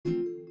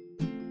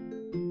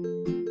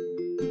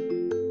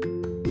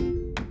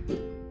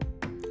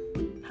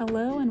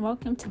Hello and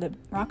welcome to the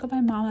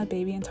Rockabye Mama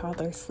Baby and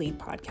Toddler Sleep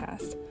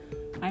Podcast.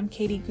 I'm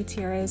Katie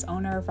Gutierrez,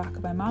 owner of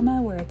Rockabye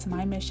Mama, where it's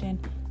my mission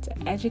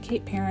to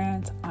educate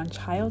parents on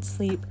child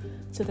sleep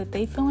so that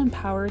they feel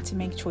empowered to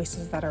make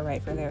choices that are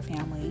right for their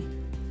family.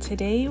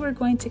 Today, we're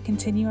going to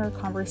continue our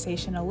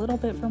conversation a little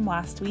bit from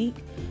last week.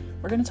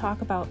 We're going to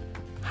talk about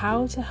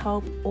how to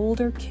help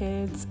older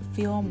kids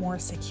feel more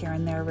secure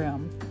in their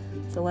room.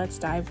 So let's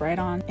dive right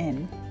on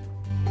in.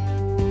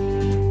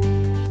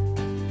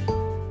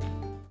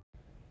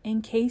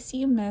 In case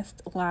you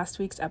missed last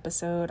week's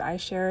episode, I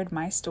shared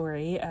my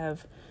story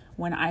of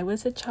when I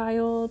was a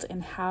child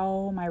and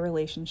how my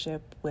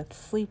relationship with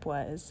sleep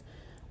was.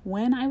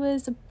 When I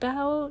was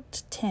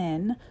about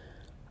 10,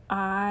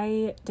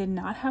 I did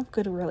not have a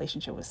good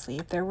relationship with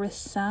sleep. There were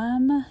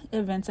some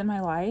events in my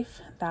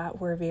life that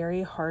were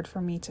very hard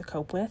for me to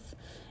cope with.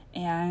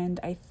 And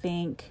I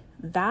think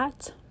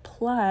that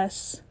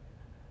plus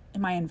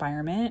my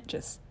environment,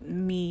 just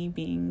me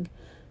being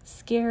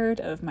scared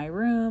of my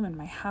room and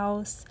my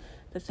house,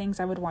 the things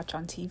I would watch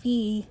on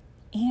TV,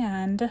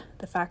 and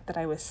the fact that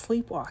I was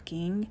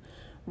sleepwalking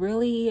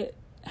really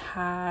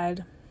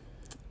it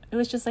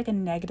was just like a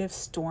negative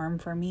storm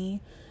for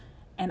me,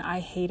 and I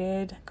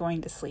hated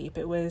going to sleep.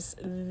 It was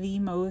the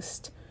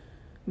most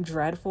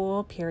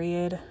dreadful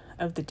period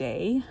of the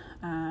day.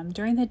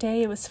 During the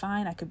day, it was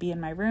fine. I could be in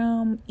my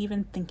room.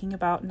 Even thinking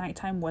about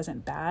nighttime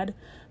wasn't bad.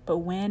 But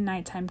when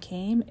nighttime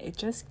came, it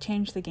just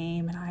changed the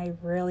game, and I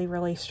really,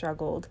 really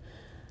struggled.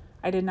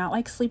 I did not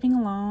like sleeping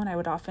alone. I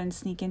would often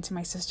sneak into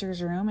my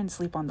sister's room and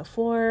sleep on the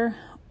floor,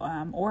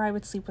 or I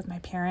would sleep with my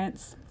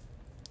parents.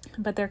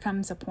 But there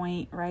comes a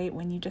point, right,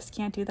 when you just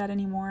can't do that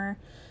anymore.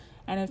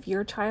 And if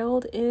your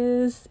child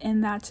is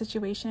in that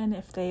situation,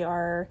 if they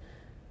are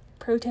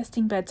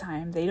protesting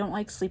bedtime, they don't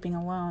like sleeping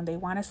alone, they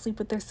want to sleep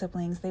with their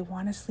siblings, they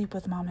want to sleep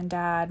with mom and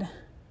dad,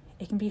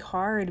 it can be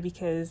hard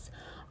because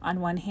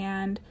on one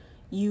hand,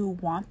 you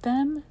want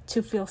them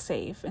to feel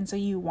safe, and so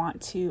you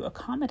want to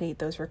accommodate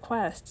those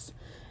requests.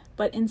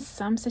 But in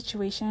some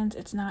situations,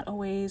 it's not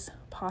always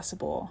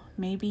possible.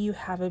 Maybe you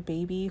have a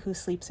baby who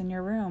sleeps in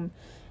your room,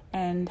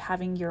 and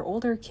having your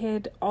older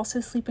kid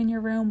also sleep in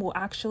your room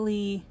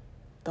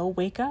they'll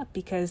wake up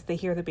because they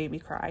hear the baby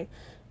cry.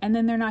 And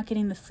then they're not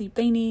getting the sleep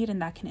they need,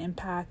 and that can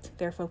impact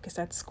their focus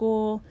at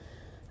school,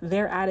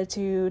 their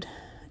attitude,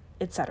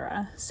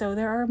 etc. So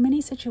there are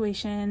many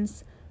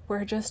situations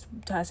where it just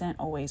doesn't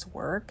always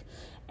work,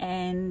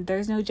 and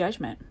there's no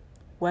judgment.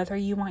 Whether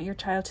you want your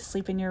child to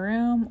sleep in your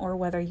room or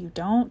whether you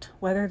don't,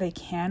 whether they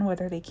can,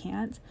 whether they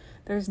can't,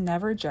 there's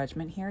never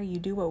judgment here. You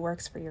do what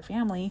works for your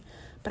family.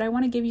 But I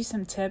want to give you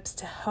some tips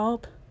to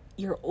help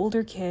your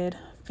older kid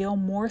feel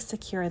more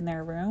secure in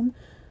their room,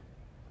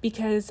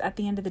 because at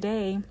the end of the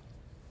day,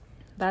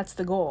 that's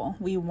the goal.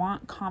 We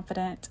want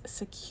confident,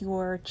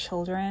 secure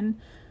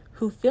children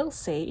who feel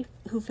safe,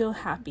 who feel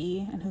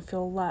happy, and who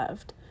feel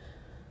loved.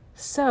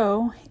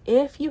 So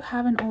if you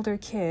have an older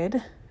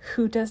kid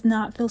who does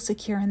not feel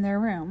secure in their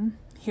room,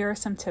 here are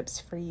some tips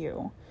for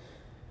you.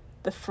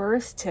 The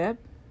first tip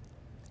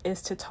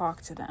is to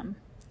talk to them.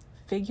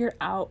 Figure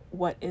out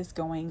what is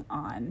going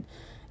on.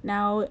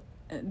 Now,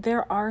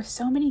 there are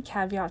so many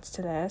caveats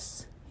to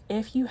this.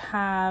 If you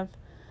have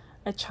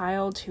a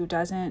child who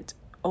doesn't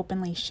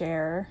openly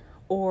share,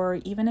 or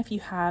even if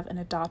you have an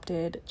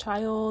adopted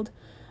child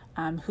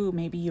who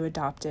maybe you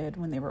adopted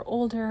when they were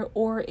older,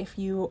 or if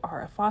you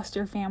are a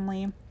foster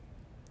family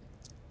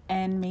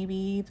and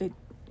maybe the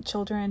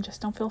children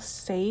just don't feel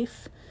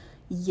safe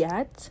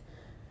yet,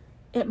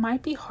 it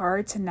might be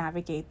hard to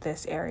navigate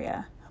this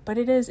area, but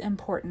it is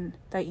important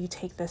that you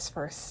take this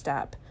first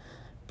step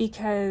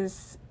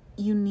because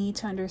you need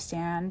to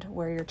understand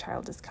where your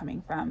child is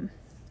coming from.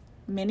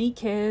 Many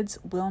kids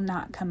will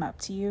not come up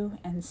to you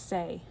and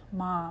say,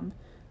 "Mom,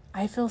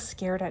 I feel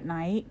scared at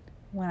night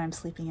when I'm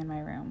sleeping in my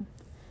room."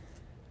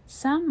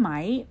 Some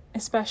might,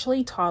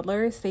 especially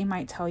toddlers, they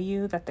might tell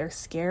you that they're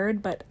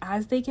scared, but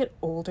as they get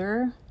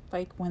older,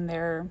 like when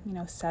they're,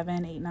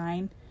 7, 8,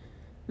 9,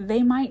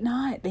 they might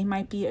not. They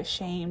might be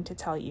ashamed to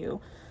tell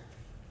you.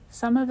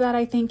 Some of that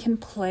I think can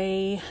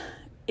play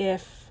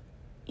if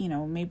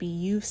maybe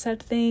you've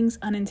said things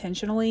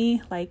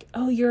unintentionally, like,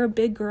 "Oh, you're a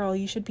big girl,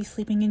 you should be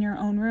sleeping in your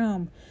own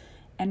room."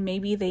 And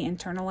maybe they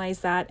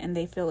internalize that and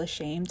they feel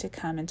ashamed to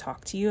come and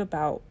talk to you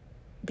about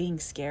being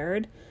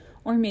scared.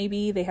 Or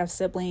maybe they have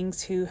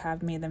siblings who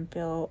have made them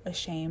feel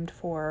ashamed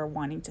for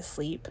wanting to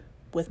sleep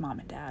with mom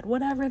and dad.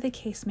 Whatever the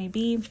case may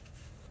be,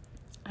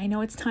 I know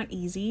it's not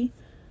easy,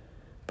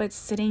 but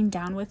sitting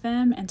down with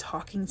them and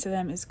talking to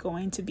them is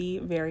going to be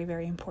very,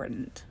 very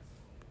important.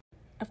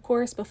 Of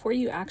course, before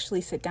you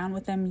actually sit down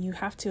with them, you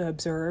have to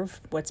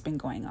observe what's been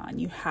going on.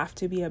 You have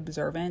to be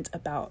observant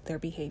about their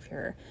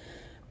behavior.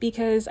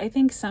 Because I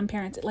think some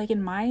parents, like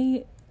in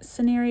my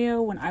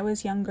scenario, when I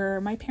was younger,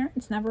 my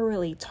parents never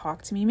really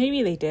talked to me.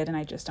 Maybe they did and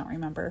I just don't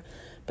remember.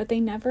 But they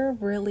never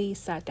really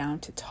sat down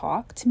to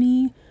talk to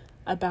me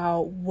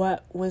about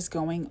what was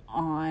going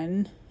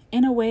on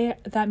in a way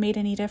that made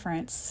any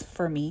difference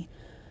for me.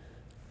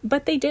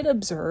 But they did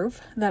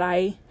observe that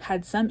I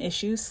had some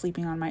issues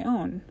sleeping on my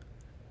own.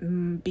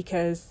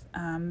 because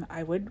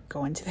I would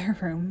go into their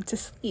room to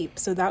sleep.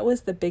 So that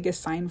was the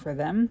biggest sign for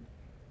them,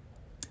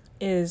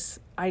 is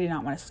I did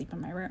not want to sleep in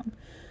my room.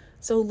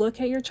 So look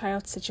at your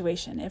child's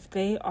situation. If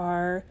they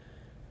are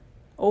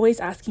always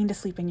asking to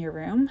sleep in your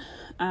room,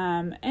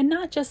 and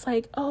not just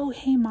like, oh,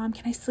 hey mom,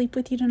 can I sleep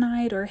with you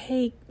tonight? Or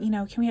hey,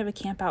 can we have a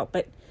camp out?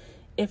 But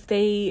if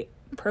they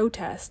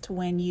protest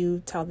when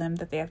you tell them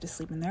that they have to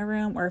sleep in their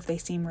room, or if they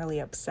seem really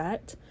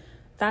upset,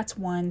 that's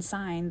one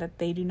sign that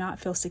they do not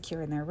feel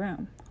secure in their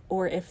room.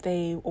 Or if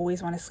they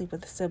always want to sleep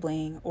with a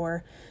sibling,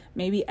 or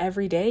maybe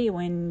every day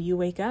when you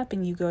wake up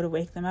and you go to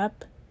wake them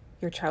up,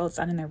 your child's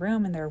not in their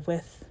room and they're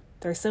with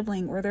their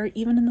sibling, or they're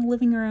even in the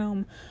living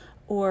room,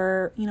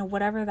 or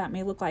whatever that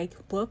may look like.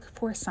 Look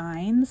for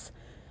signs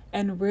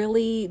and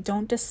really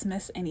don't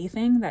dismiss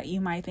anything that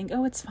you might think,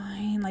 oh, it's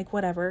fine, like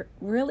whatever.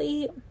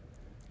 Really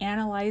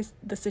analyze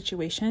the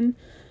situation,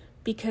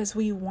 because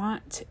we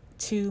want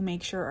to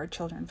make sure our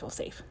children feel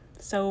safe.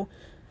 So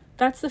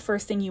that's the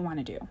first thing you want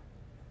to do.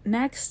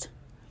 Next,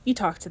 you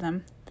talk to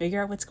them,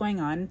 figure out what's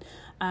going on.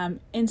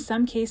 In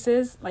some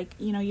cases, like,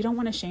 you don't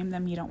want to shame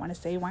them. You don't want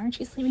to say, why aren't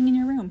you sleeping in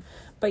your room?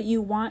 But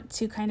you want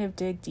to kind of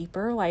dig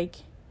deeper, like,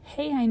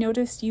 hey, I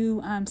noticed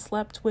you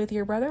slept with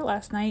your brother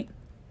last night.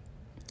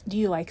 Do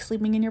you like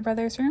sleeping in your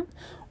brother's room?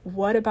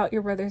 What about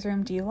your brother's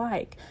room do you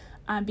like?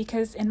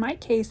 Because in my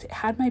case,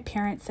 had my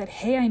parents said,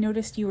 hey, I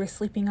noticed you were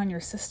sleeping on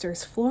your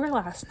sister's floor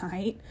last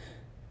night.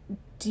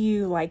 Do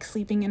you like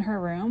sleeping in her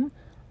room?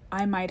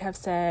 I might have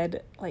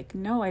said, like,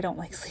 no, I don't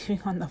like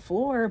sleeping on the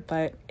floor,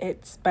 but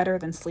it's better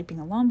than sleeping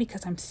alone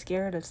because I'm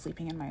scared of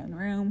sleeping in my own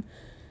room.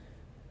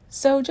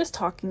 So just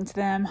talking to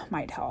them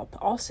might help.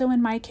 Also,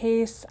 in my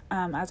case,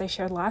 as I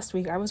shared last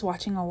week, I was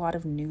watching a lot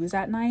of news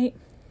at night.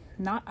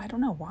 I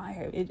don't know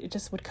why. It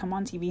just would come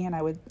on TV and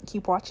I would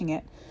keep watching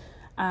it.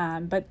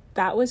 But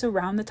that was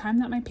around the time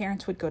that my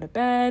parents would go to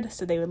bed.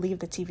 So they would leave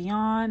the TV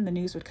on, the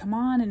news would come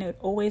on, and it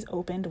always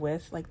opened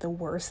with like the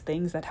worst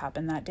things that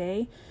happened that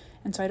day.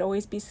 And so I'd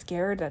always be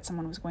scared that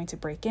someone was going to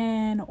break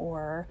in,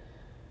 or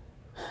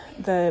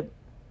the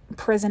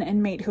prison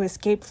inmate who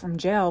escaped from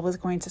jail was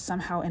going to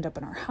somehow end up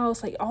in our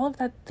house. Like all of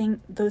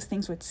those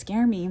things would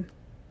scare me.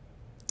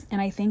 And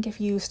I think if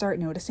you start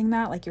noticing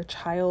that, like your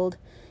child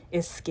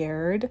is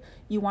scared,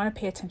 you want to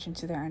pay attention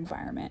to their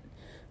environment.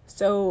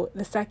 So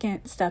the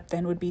second step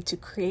then would be to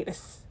create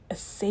a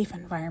safe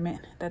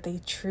environment that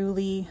they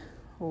truly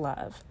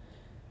love.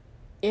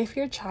 If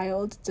your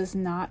child does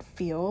not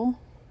feel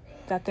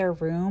that their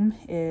room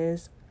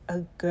is a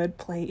good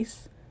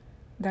place,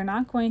 they're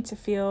not going to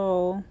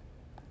feel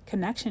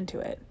connection to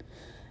it.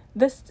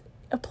 This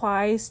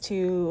applies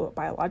to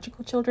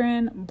biological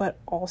children, but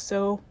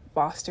also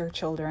foster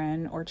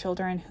children or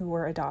children who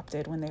were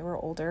adopted when they were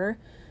older.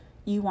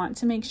 You want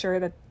to make sure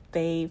that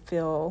they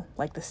feel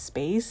like the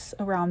space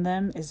around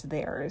them is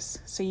theirs.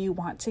 So you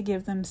want to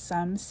give them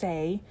some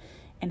say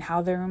in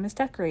how their room is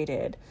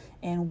decorated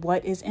and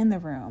what is in the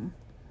room.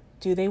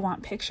 Do they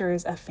want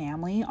pictures of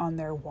family on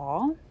their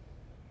wall?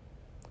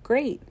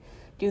 Great.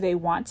 Do they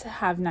want to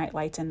have night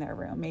lights in their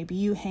room? Maybe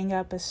you hang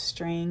up a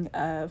string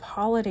of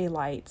holiday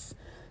lights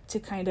to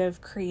kind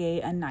of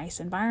create a nice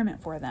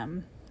environment for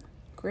them.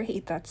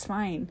 Great, that's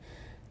fine.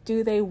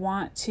 Do they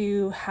want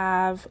to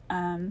have,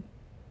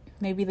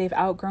 maybe they've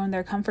outgrown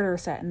their comforter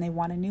set and they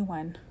want a new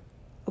one?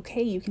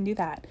 Okay, you can do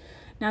that.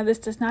 Now, this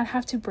does not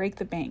have to break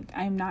the bank.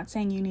 I'm not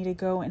saying you need to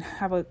go and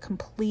have a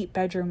complete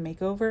bedroom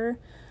makeover,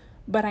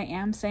 but I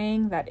am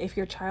saying that if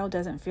your child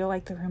doesn't feel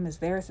like the room is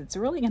theirs, it's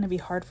really going to be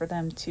hard for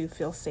them to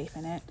feel safe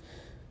in it.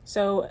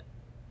 So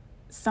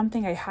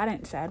something I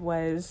hadn't said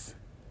was,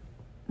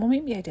 well,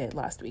 maybe I did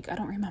last week. I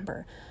don't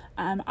remember.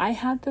 I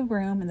had the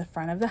room in the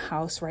front of the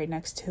house right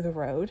next to the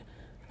road.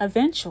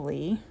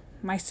 Eventually,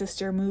 my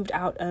sister moved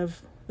out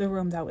of the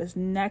room that was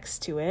next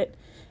to it,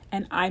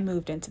 and I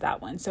moved into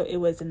that one. So it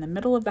was in the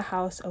middle of the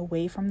house,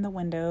 away from the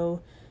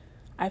window.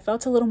 I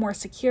felt a little more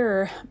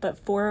secure, but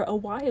for a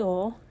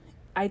while,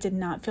 I did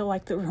not feel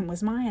like the room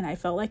was mine. I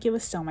felt like it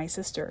was still my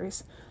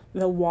sister's.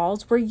 The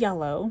walls were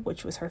yellow,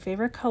 which was her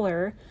favorite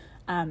color.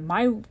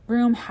 My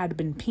room had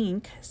been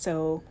pink,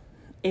 so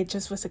it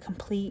just was a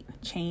complete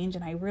change,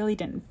 and I really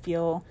didn't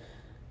feel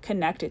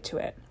connected to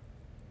it.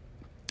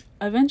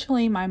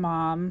 Eventually, my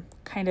mom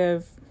kind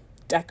of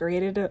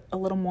decorated it a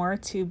little more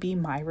to be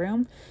my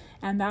room,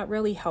 and that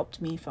really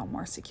helped me feel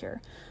more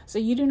secure. So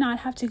you do not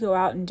have to go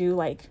out and do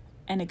like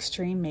an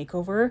extreme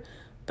makeover,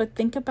 but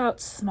think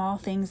about small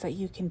things that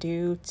you can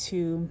do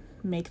to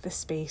make the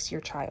space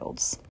your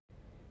child's.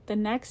 The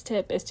next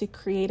tip is to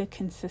create a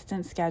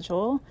consistent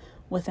schedule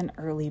with an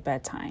early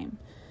bedtime.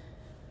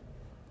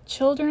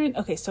 Children,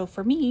 okay, so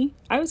for me,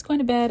 I was going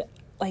to bed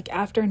like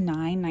after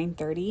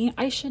 9:30.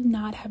 I should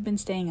not have been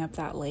staying up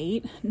that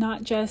late,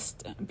 not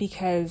just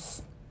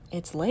because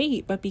it's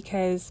late, but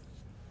because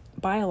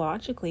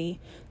biologically,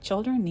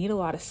 children need a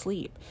lot of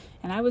sleep.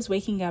 And I was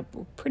waking up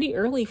pretty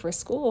early for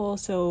school,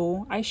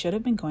 so I should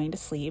have been going to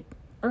sleep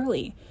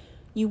early.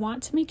 You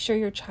want to make sure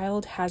your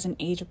child has an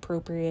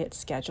age-appropriate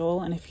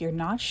schedule, and if you're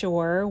not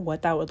sure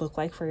what that would look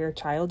like for your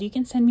child, you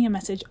can send me a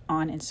message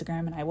on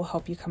Instagram and I will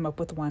help you come up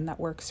with one that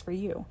works for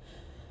you.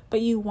 But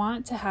you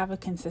want to have a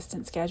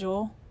consistent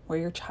schedule where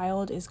your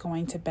child is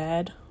going to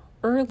bed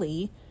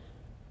early,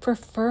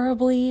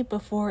 preferably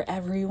before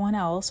everyone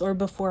else or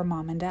before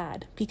mom and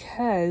dad,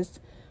 because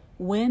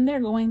when they're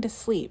going to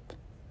sleep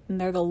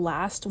and they're the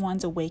last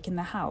ones awake in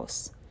the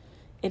house,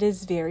 it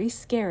is very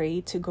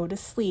scary to go to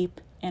sleep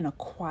in a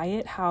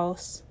quiet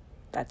house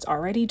that's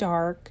already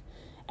dark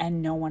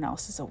and no one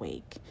else is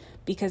awake.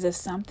 Because if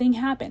something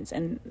happens,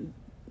 and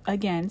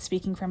again,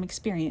 speaking from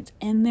experience,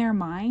 in their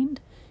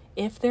mind,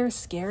 if they're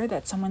scared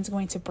that someone's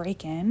going to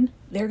break in,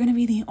 they're going to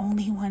be the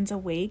only ones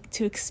awake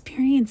to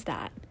experience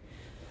that.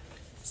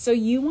 So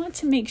you want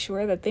to make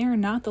sure that they are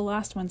not the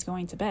last ones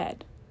going to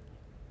bed.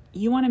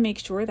 You want to make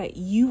sure that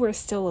you are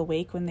still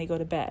awake when they go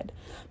to bed,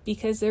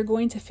 because they're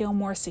going to feel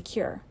more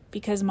secure,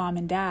 because mom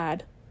and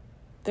dad,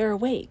 they're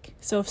awake.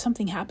 So if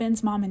something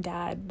happens, mom and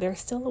dad, they're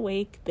still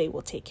awake. They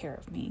will take care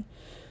of me.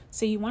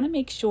 So you want to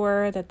make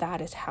sure that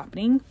that is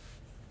happening.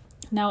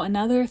 Now,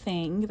 another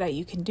thing that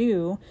you can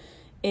do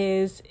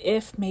is,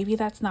 if maybe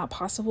that's not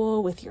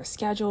possible with your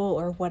schedule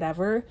or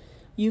whatever,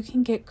 you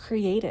can get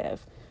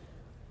creative.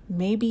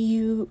 Maybe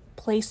you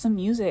play some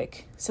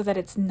music so that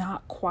it's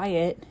not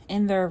quiet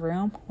in their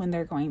room when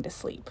they're going to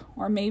sleep.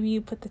 Or maybe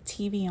you put the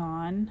TV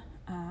on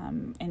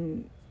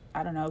and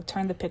I don't know,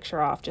 turn the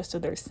picture off just so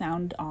there's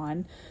sound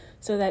on,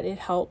 so that it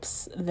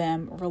helps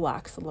them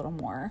relax a little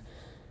more.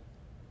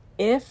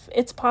 If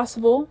it's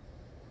possible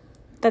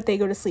that they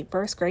go to sleep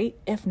first, great.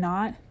 If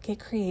not, get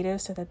creative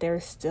so that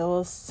there's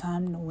still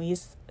some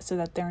noise so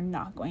that they're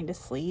not going to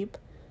sleep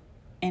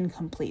in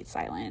complete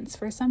silence.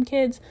 For some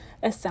kids,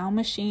 a sound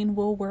machine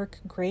will work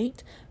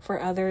great.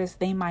 For others,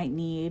 they might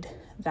need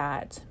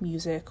that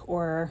music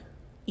or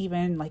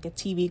even like a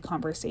TV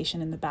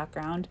conversation in the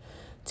background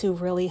to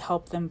really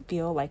help them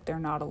feel like they're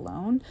not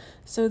alone.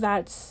 So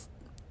that's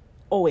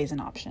always an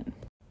option.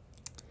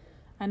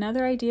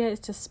 Another idea is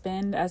to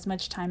spend as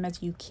much time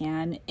as you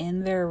can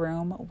in their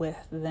room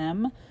with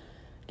them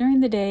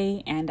during the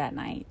day and at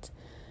night.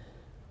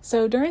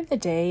 So during the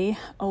day,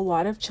 a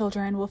lot of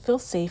children will feel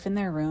safe in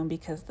their room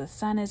because the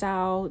sun is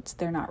out.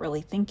 They're not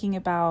really thinking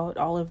about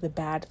all of the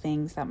bad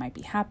things that might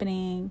be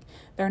happening.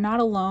 They're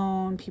not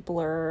alone. People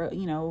are,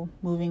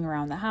 moving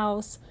around the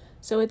house.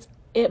 So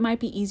it might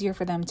be easier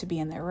for them to be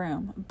in their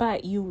room.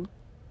 But you,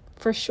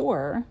 for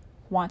sure,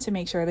 want to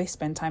make sure they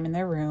spend time in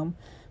their room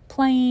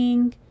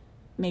playing,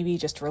 maybe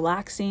just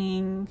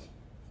relaxing.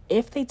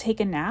 If they take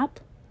a nap,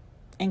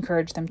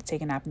 encourage them to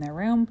take a nap in their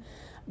room.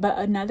 But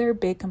another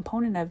big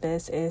component of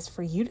this is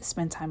for you to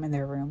spend time in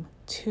their room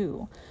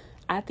too.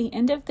 At the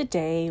end of the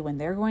day, when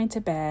they're going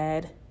to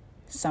bed,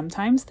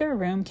 sometimes their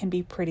room can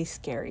be pretty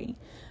scary.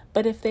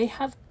 But if they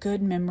have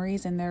good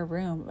memories in their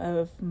room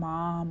of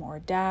mom or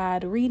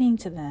dad reading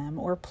to them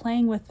or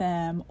playing with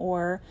them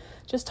or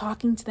just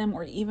talking to them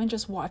or even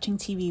just watching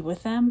TV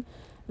with them,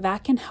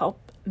 that can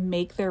help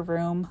make their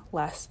room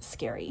less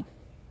scary.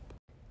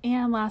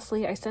 And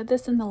lastly, I said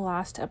this in the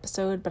last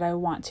episode, but I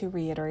want to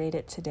reiterate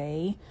it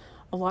today.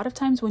 A lot of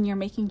times when you're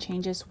making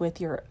changes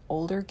with your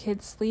older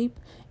kids' sleep,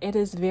 it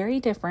is very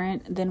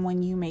different than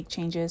when you make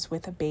changes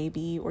with a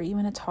baby or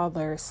even a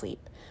toddler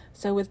sleep.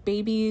 So with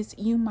babies,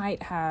 you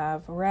might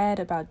have read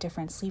about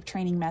different sleep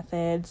training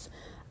methods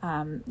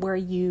where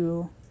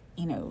you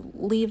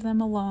leave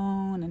them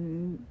alone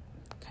and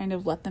kind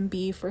of let them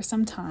be for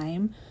some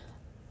time.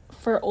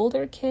 For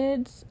older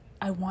kids,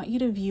 I want you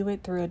to view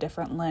it through a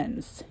different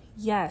lens.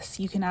 Yes,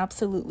 you can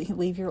absolutely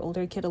leave your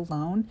older kid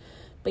alone,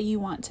 but you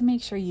want to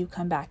make sure you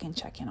come back and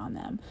check in on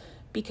them.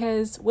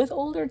 Because with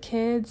older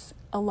kids,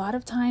 a lot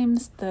of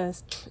times the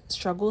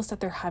struggles that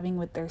they're having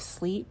with their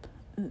sleep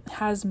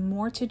has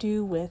more to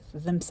do with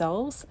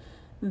themselves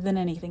than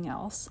anything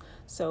else.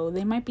 So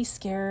they might be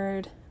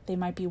scared, they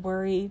might be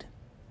worried,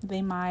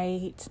 they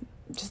might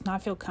just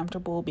not feel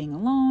comfortable being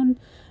alone.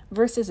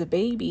 Versus a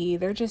baby,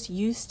 they're just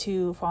used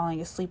to falling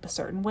asleep a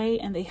certain way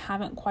and they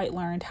haven't quite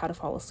learned how to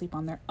fall asleep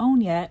on their own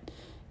yet,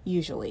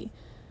 usually.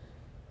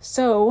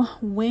 So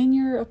when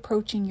you're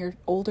approaching your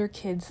older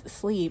kids'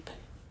 sleep,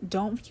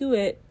 don't view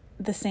it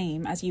the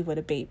same as you would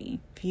a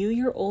baby. View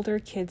your older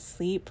kids'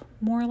 sleep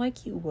more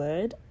like you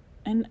would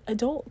an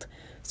adult.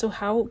 So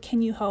how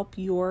can you help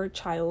your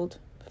child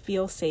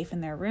feel safe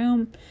in their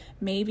room?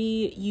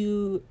 Maybe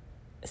you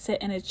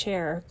sit in a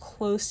chair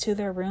close to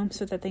their room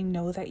so that they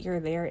know that you're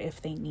there if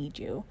they need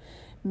you.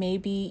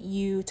 Maybe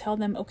you tell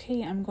them,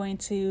 okay, I'm going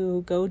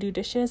to go do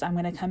dishes. I'm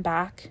going to come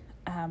back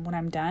when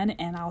I'm done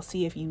and I'll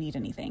see if you need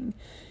anything.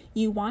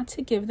 You want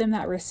to give them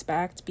that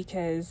respect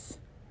because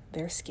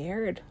they're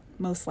scared,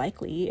 most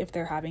likely, if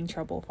they're having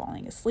trouble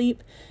falling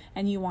asleep,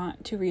 and you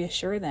want to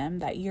reassure them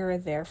that you're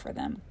there for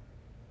them.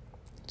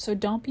 So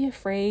don't be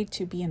afraid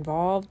to be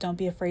involved. Don't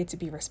be afraid to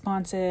be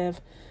responsive,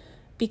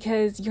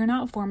 because you're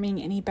not forming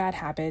any bad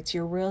habits.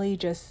 You're really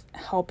just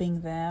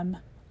helping them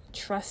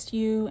trust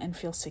you and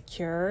feel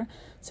secure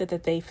so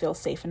that they feel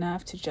safe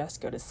enough to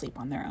just go to sleep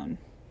on their own.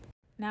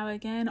 Now,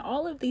 again,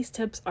 all of these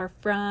tips are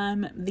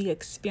from the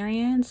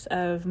experience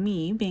of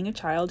me being a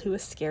child who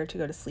was scared to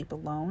go to sleep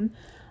alone.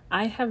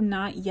 I have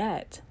not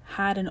yet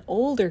had an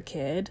older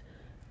kid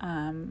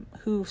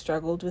who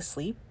struggled with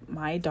sleep.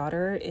 My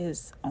daughter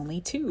is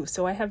only 2,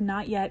 so I have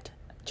not yet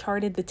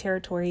charted the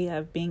territory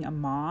of being a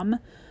mom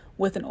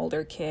with an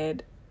older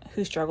kid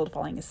who struggled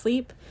falling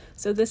asleep.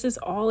 So this is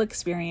all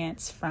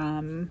experience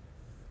from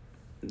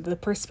the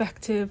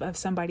perspective of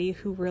somebody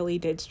who really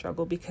did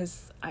struggle,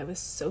 because I was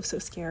so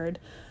scared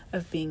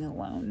of being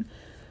alone.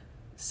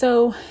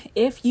 So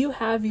if you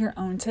have your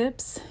own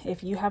tips,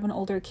 if you have an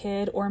older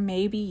kid, or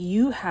maybe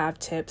you have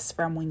tips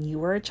from when you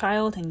were a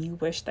child and you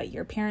wish that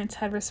your parents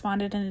had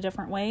responded in a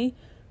different way,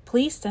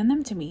 please send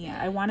them to me.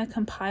 I want to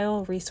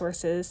compile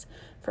resources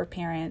for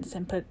parents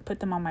and put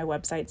them on my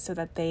website so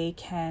that they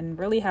can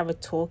really have a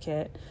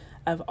toolkit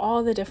of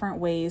all the different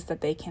ways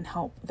that they can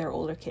help their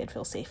older kid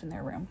feel safe in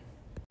their room.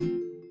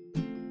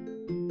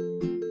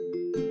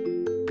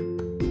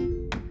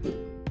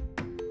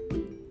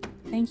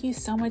 Thank you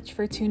so much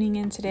for tuning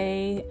in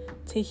today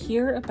to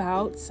hear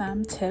about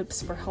some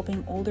tips for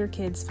helping older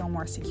kids feel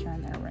more secure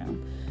in their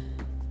room.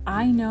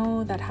 I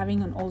know that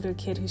having an older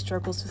kid who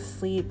struggles with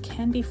sleep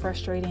can be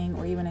frustrating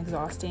or even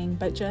exhausting,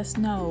 but just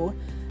know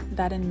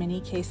that in many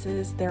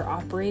cases they're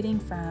operating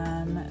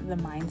from the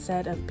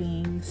mindset of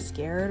being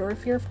scared or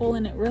fearful,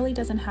 and it really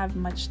doesn't have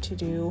much to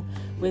do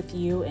with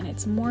you, and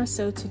it's more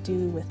so to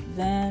do with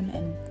them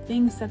and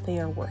things that they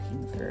are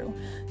working through.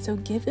 So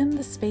give them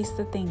the space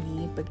that they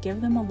need, but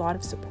give them a lot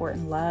of support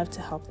and love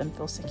to help them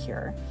feel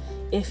secure.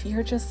 If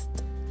you're just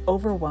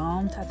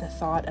overwhelmed at the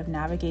thought of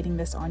navigating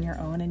this on your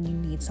own and you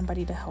need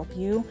somebody to help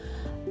you,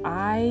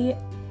 I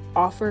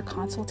offer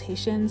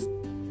consultations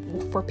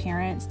for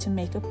parents to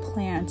make a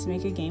plan, to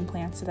make a game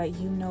plan so that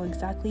you know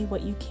exactly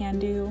what you can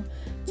do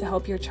to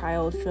help your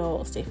child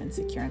feel safe and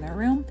secure in their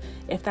room.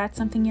 If that's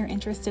something you're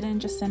interested in,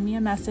 just send me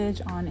a message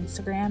on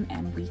Instagram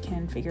and we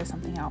can figure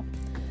something out.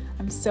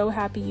 I'm so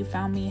happy you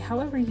found me.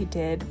 However you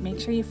did, make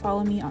sure you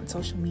follow me on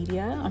social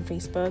media, on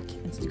Facebook,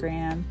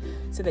 Instagram,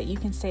 so that you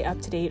can stay up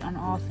to date on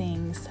all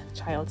things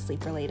child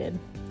sleep related.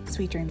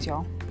 Sweet dreams,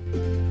 y'all.